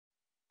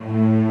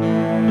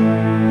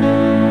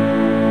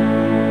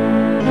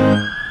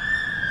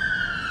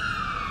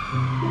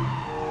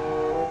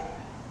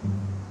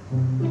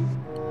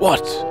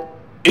What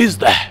is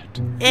that?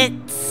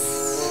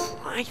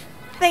 I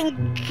think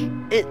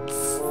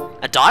it's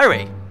a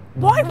diary.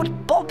 Why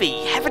would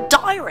Bobby have a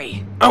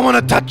diary? I want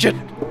to touch it.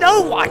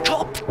 No,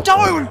 iCop,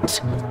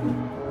 don't!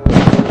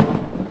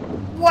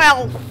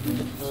 Well,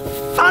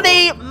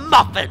 funny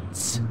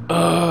muffins.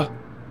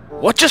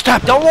 What just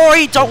happened? Don't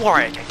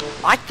worry, okay?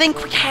 I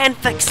think we can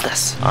fix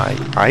this.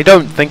 I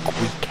don't think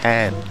we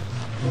can.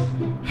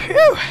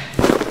 Phew.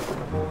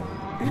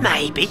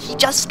 Maybe he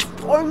just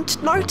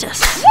won't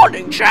notice.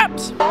 Morning,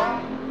 chaps.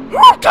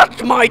 Who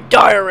touched my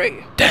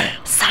diary?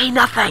 Damn. Say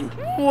nothing.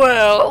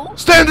 Well,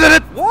 Stand in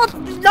it! What?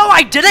 No,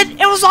 I didn't.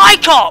 It was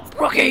iCop.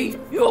 Rookie,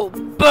 you'll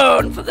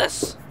burn for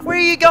this. Where are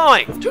you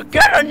going? To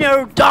get a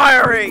new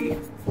diary.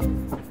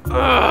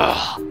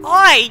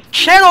 I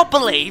cannot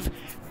believe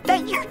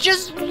that you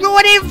just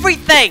ruined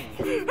everything.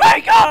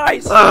 Hey,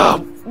 guys!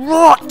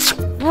 What?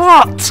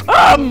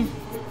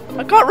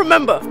 I can't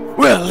remember.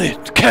 Well,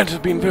 it can't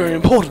have been very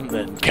important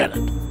then, can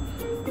it?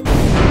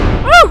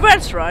 Oh,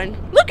 that's right.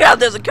 Look out,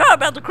 there's a car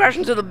about to crash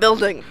into the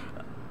building.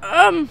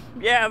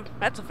 Yeah,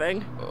 that's a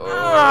thing.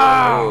 Oh.